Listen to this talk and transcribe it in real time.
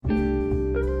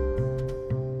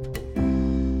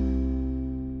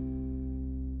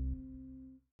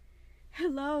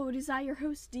everybody, I your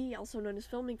host D, also known as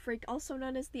Filming Freak, also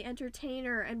known as The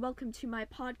Entertainer, and welcome to my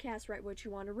podcast, Write What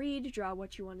You Want to Read, Draw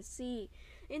What You Want to See.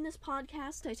 In this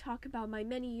podcast, I talk about my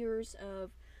many years of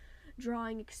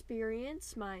drawing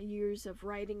experience, my years of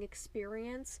writing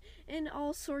experience, and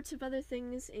all sorts of other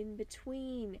things in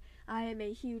between. I am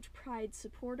a huge Pride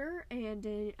supporter,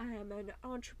 and I am an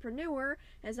entrepreneur,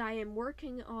 as I am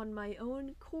working on my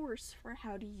own course for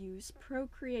how to use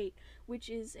Procreate, which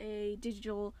is a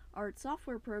digital art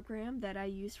software program that I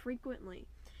use frequently.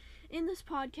 In this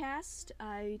podcast,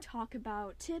 I talk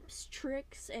about tips,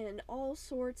 tricks, and all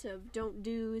sorts of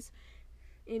don't-dos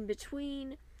in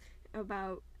between,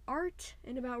 about art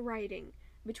and about writing.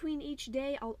 Between each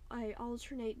day, I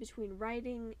alternate between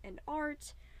writing and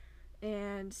art,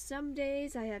 and some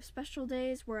days I have special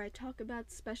days where I talk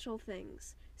about special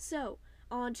things. So,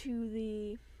 on to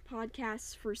the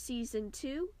podcast for Season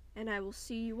 2, and I will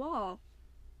see you all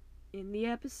in the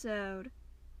episode.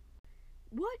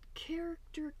 What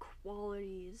character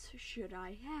qualities should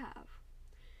I have?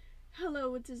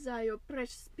 Hello, it is I, your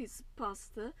precious piece of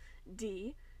pasta,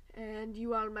 D, and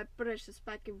you are my precious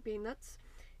packing peanuts.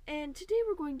 And today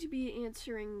we're going to be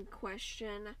answering the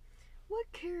question,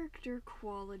 what character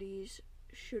qualities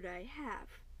should I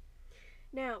have?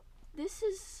 Now, this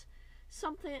is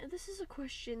a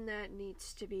question that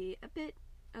needs to be a bit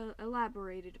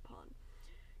elaborated upon.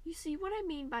 You see, what I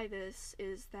mean by this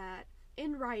is that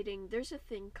in writing, there's a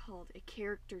thing called a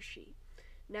character sheet.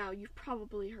 Now, you've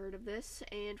probably heard of this,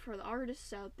 and for the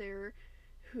artists out there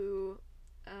who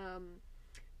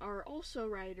are also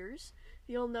writers,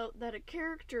 you'll note that a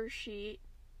character sheet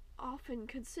often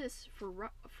consists,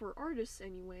 for artists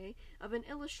anyway, of an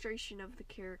illustration of the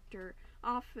character.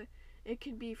 Often it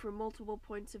can be from multiple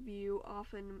points of view.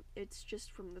 Often it's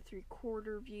just from the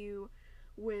three-quarter view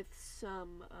with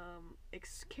some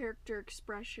character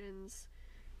expressions.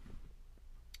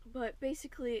 But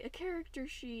basically, a character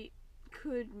sheet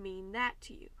could mean that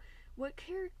to you. What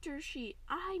character sheet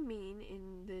I mean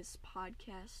in this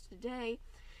podcast today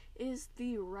is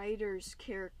the writer's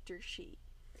character sheet.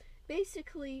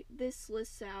 Basically, this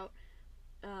lists out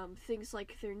things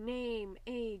like their name,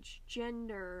 age,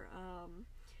 gender,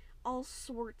 all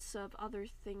sorts of other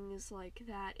things like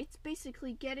that. It's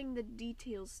basically getting the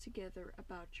details together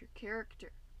about your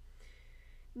character.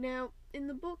 Now, in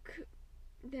the book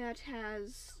that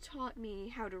has taught me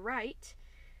how to write,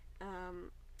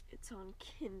 it's on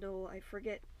Kindle. I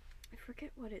forget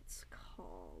what it's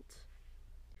called.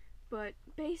 But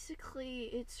basically,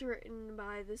 it's written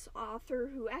by this author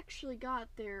who actually got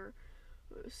their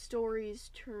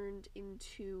stories turned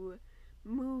into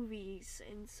movies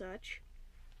and such.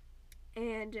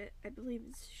 And I believe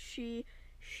she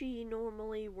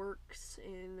normally works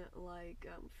in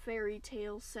fairy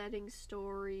tale setting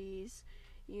stories,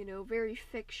 very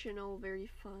fictional, very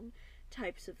fun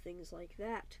types of things like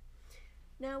that.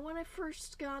 Now, when I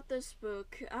first got this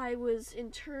book, I was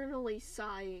internally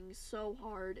sighing so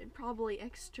hard, and probably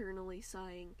externally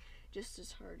sighing just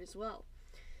as hard as well.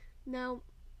 Now,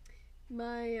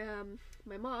 my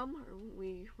mom, or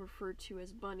we refer to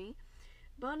as Bunny,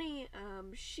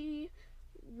 she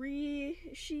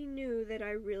knew that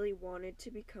I really wanted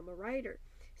to become a writer.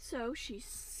 So she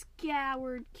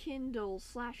scoured Kindle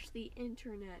 / the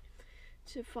internet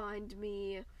to find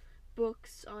me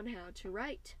books on how to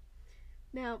write.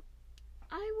 Now,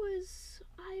 I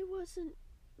wasn't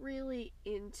really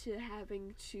into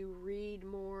having to read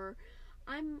more.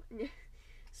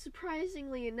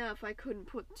 Surprisingly enough, I couldn't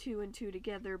put two and two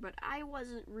together, but I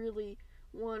wasn't really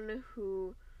one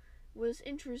who was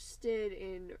interested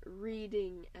in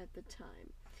reading at the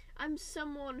time. I'm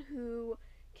someone who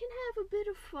can have a bit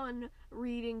of fun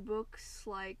reading books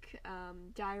like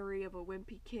Diary of a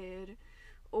Wimpy Kid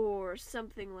or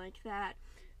something like that.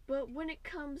 But when it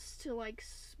comes to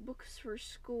books for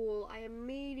school, I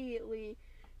immediately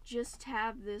just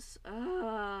have this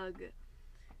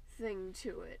thing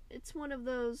to it. It's one of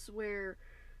those where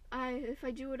if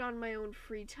I do it on my own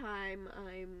free time,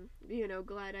 I'm,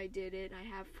 glad I did it. I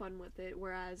have fun with it.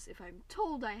 Whereas if I'm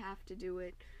told I have to do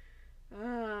it,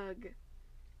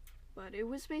 But it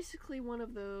was basically one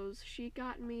of those. She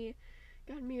got me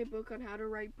a book on how to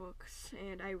write books,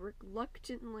 and I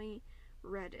reluctantly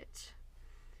read it.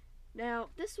 Now,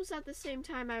 this was at the same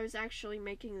time I was actually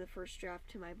making the first draft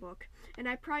to my book, and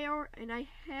I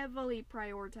heavily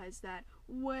prioritized that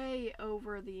way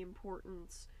over the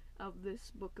importance of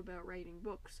this book about writing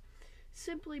books,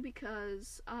 simply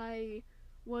because I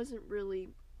wasn't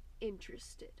really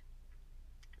interested.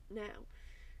 Now,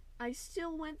 I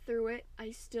still went through it.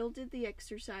 I still did the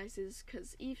exercises,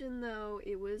 because even though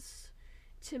it was,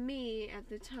 to me at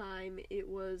the time, it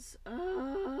was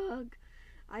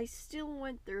I still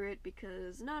went through it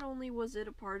because not only was it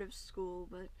a part of school,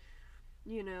 but,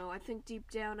 you know, I think deep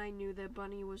down I knew that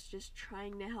Bunny was just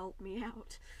trying to help me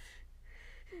out.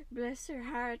 Bless her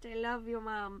heart, I love you,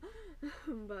 Mom.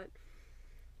 But,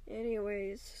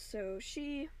 anyways, so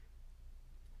she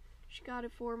got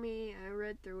it for me, I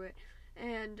read through it,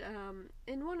 and,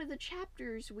 in one of the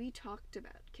chapters we talked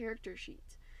about character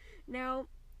sheets. Now,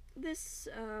 this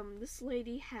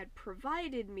lady had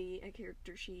provided me a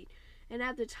character sheet, and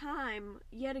at the time,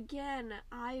 yet again,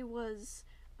 I was,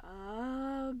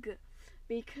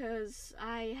 because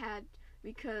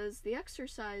the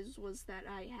exercise was that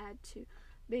I had to,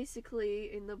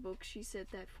 basically, in the book, she said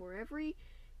that for every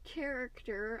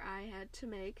character I had to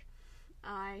make,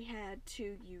 I had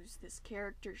to use this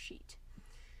character sheet.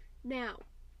 Now,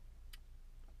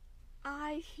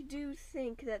 I do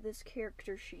think that this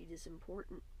character sheet is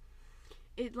important.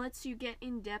 It lets you get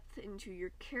in depth into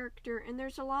your character, and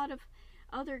there's a lot of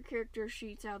other character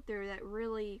sheets out there that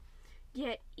really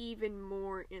get even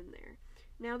more in there.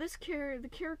 Now, the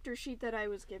character sheet that I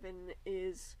was given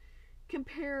is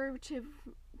compared to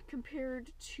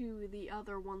the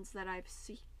other ones that I've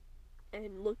seen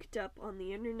and looked up on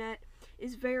the internet,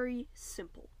 is very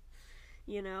simple.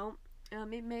 You know,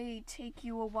 it may take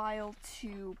you a while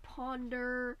to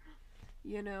ponder,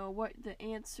 you know, what the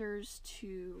answers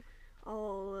to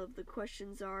all of the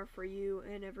questions are for you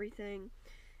and everything.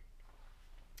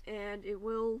 And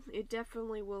it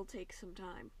definitely will take some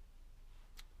time.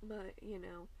 But, you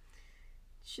know,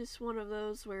 it's just one of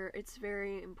those where it's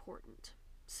very important.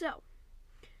 So,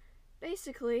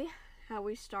 basically, how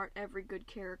we start every good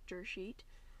character sheet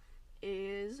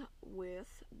is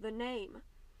with the name.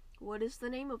 What is the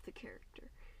name of the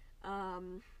character?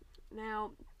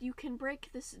 Now, you can break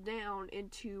this down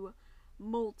into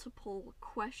multiple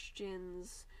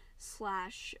questions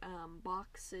 /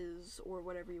 boxes, or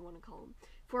whatever you want to call them.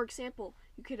 For example,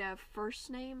 you could have first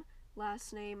name,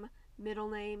 last name, middle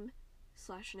name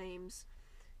 / names,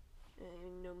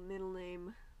 and, middle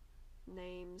name,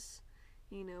 names,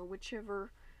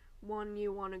 whichever one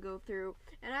you want to go through.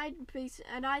 And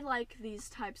I like these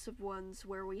types of ones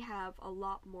where we have a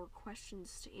lot more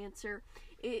questions to answer.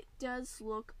 It does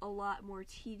look a lot more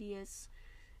tedious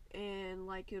and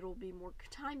like it'll be more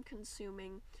time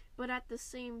consuming, but at the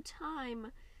same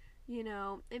time,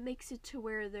 it makes it to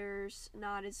where there's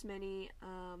not as many,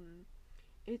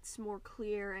 it's more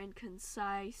clear and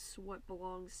concise what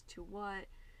belongs to what,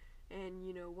 and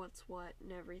what's what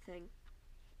and everything.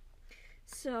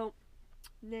 So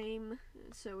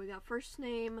we got first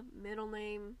name, middle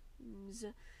names,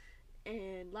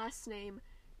 and last name.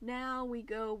 Now we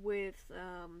go with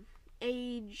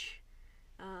age,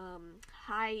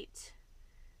 height,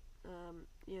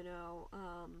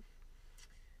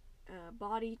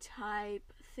 body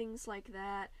type, things like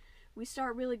that. We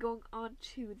start really going on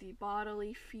to the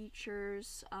bodily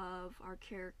features of our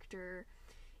character,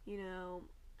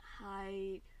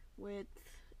 height,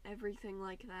 width, everything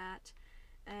like that.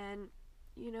 And,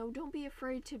 don't be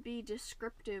afraid to be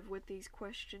descriptive with these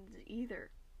questions either.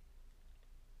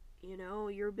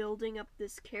 You're building up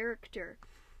this character.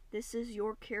 This is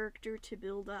your character to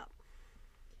build up.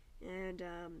 And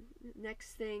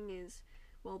next thing is,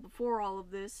 well, before all of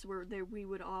this, we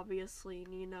would obviously,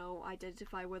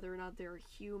 identify whether or not they're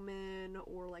human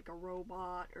or like a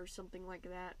robot or something like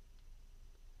that,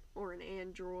 or an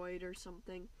android or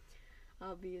something.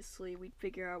 Obviously, we'd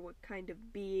figure out what kind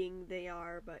of being they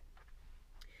are,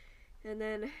 and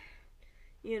then,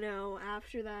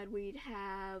 after that, we'd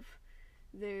have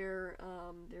their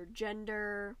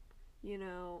gender.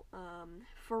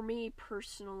 For me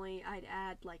personally, I'd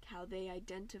add like how they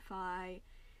identify,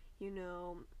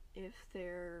 if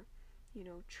they're,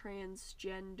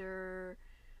 transgender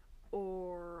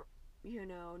or,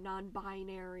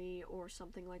 non-binary or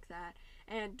something like that.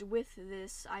 And with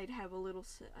this, I'd have a little,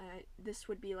 this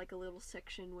would be like a little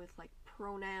section with like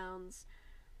pronouns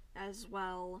as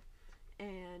well,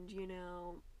 and,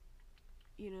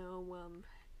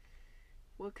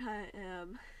 what kind,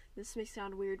 this may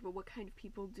sound weird, but what kind of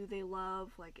people do they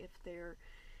love? Like if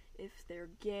they're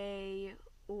gay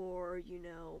or,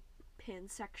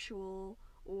 pansexual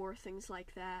or things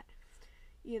like that.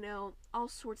 All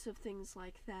sorts of things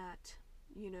like that.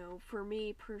 For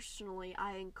me personally,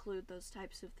 I include those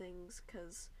types of things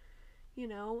because,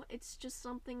 it's just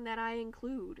something that I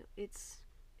include. It's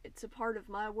a part of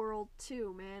my world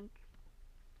too, man.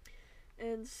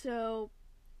 And so,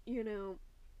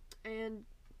 and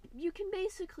you can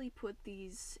basically put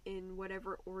these in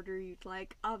whatever order you'd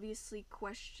like. Obviously,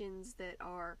 questions that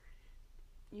are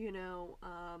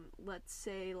let's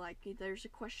say, like, there's a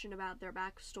question about their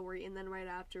backstory, and then right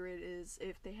after it is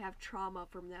if they have trauma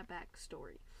from that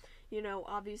backstory.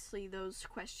 Obviously those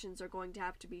questions are going to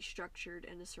have to be structured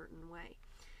in a certain way.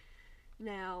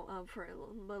 Now,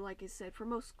 but like I said, for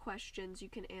most questions, you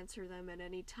can answer them at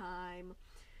any time,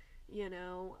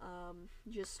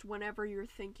 just whenever you're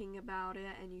thinking about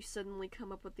it and you suddenly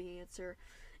come up with the answer.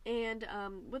 And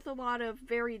with a lot of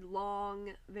very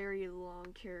long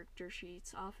character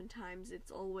sheets, oftentimes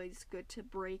it's always good to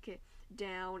break it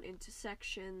down into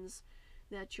sections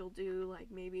that you'll do. Like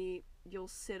maybe you'll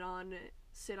sit on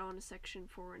a section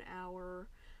for an hour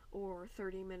or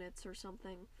 30 minutes or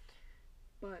something.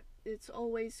 But it's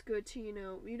always good to,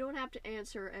 you don't have to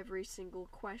answer every single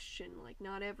question. Like,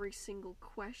 not every single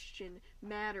question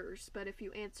matters, but if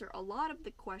you answer a lot of the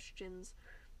questions,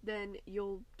 then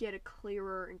you'll get a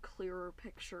clearer and clearer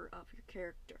picture of your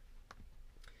character.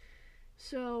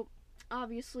 So,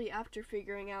 obviously, after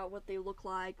figuring out what they look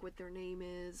like, what their name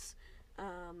is,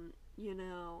 how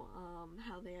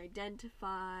they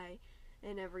identify,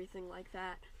 and everything like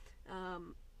that,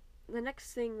 the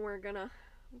next thing we're gonna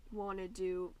want to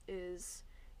do is,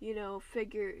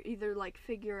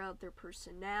 figure out their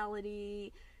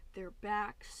personality, their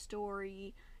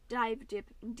backstory, dive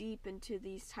deep into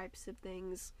these types of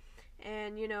things.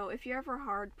 And, if you're ever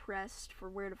hard-pressed for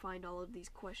where to find all of these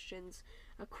questions,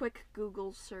 a quick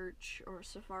Google search or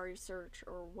Safari search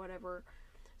or whatever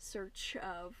search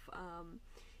of,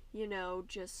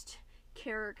 just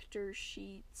character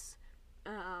sheets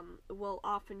will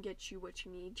often get you what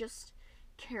you need. Just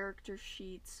character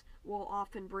sheets will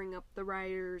often bring up the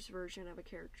writer's version of a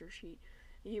character sheet.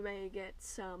 You may get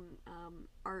some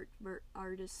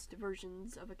artist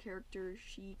versions of a character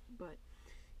sheet, but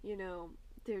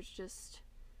there's just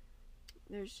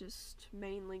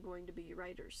mainly going to be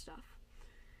writer stuff.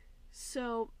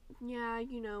 So yeah,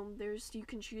 you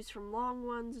can choose from long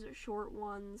ones or short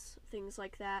ones, things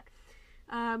like that.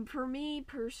 For me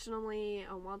personally,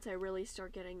 once I really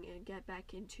get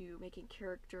back into making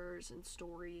characters and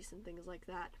stories and things like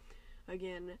that,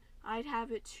 again, I'd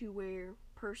have it to where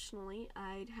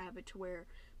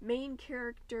main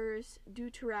characters,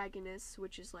 deuteragonists,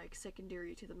 which is like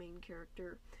secondary to the main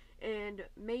character, and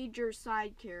major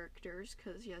side characters,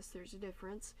 because yes, there's a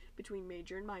difference between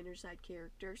major and minor side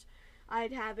characters,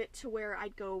 I'd have it to where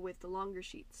I'd go with the longer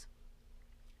sheets.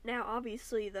 Now,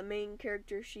 obviously, the main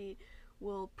character sheet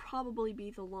will probably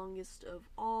be the longest of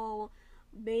all.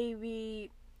 Maybe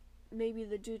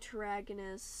the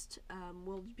deuteragonist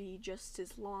will be just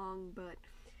as long, but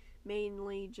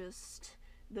mainly just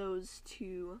those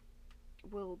two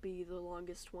will be the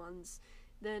longest ones.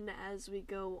 Then as we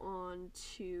go on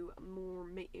to more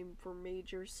for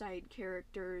major side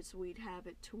characters, we'd have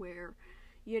it to where,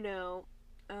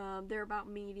 they're about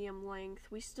medium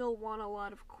length. We still want a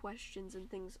lot of questions and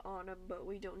things on them, but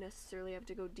we don't necessarily have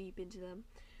to go deep into them.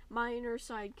 Minor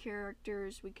side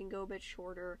characters, we can go a bit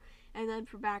shorter. And then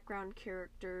for background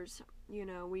characters,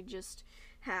 we just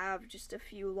have just a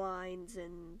few lines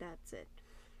and that's it.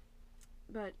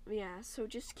 But yeah, so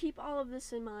just keep all of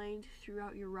this in mind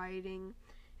throughout your writing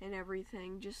and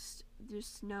everything. Just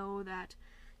know that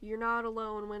you're not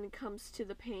alone when it comes to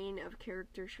the pain of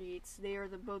character sheets. They are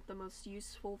both the most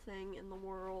useful thing in the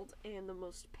world and the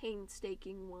most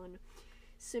painstaking one,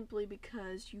 simply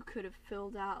because you could have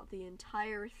filled out the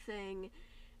entire thing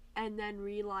and then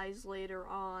realize later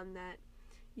on that,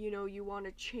 you want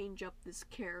to change up this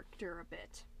character a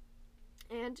bit.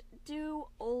 And do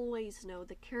always know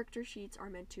that character sheets are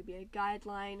meant to be a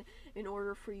guideline in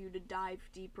order for you to dive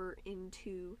deeper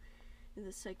into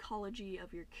the psychology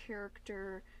of your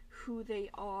character, who they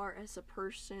are as a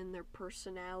person, their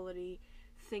personality,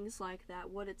 things like that,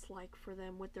 what it's like for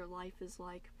them, what their life is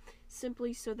like,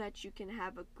 simply so that you can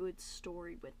have a good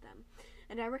story with them.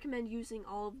 And I recommend using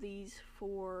all of these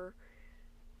for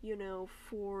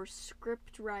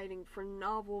script writing, for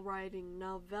novel writing,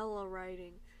 novella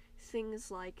writing, things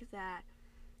like that,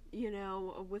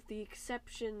 with the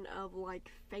exception of like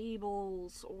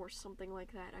fables or something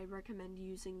like that. I recommend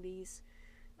using these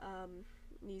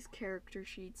character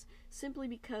sheets simply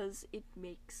because it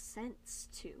makes sense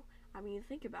to. I mean,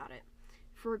 think about it.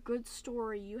 For a good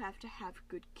story, you have to have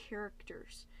good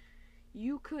characters.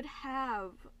 You could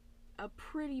have a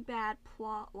pretty bad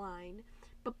plot line,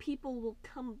 but people will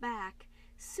come back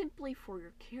simply for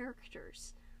your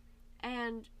characters.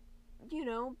 And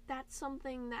that's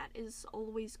something that is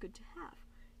always good to have.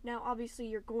 Now, obviously,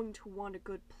 you're going to want a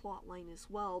good plot line as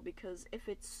well, because if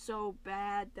it's so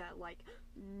bad that,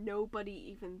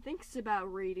 nobody even thinks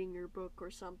about reading your book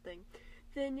or something,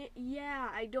 then yeah,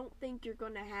 I don't think you're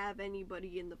gonna have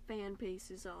anybody in the fan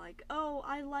bases are like, oh,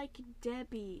 I like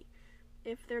Debbie,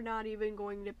 if they're not even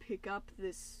going to pick up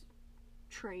this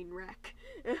train wreck.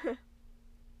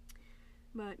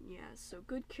 But yeah, so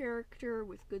good character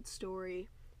with good story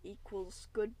equals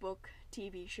good book,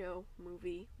 TV show,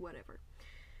 movie, whatever.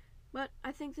 But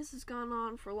I think this has gone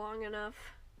on for long enough.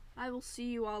 I will see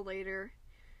you all later,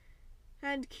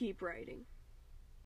 and keep writing.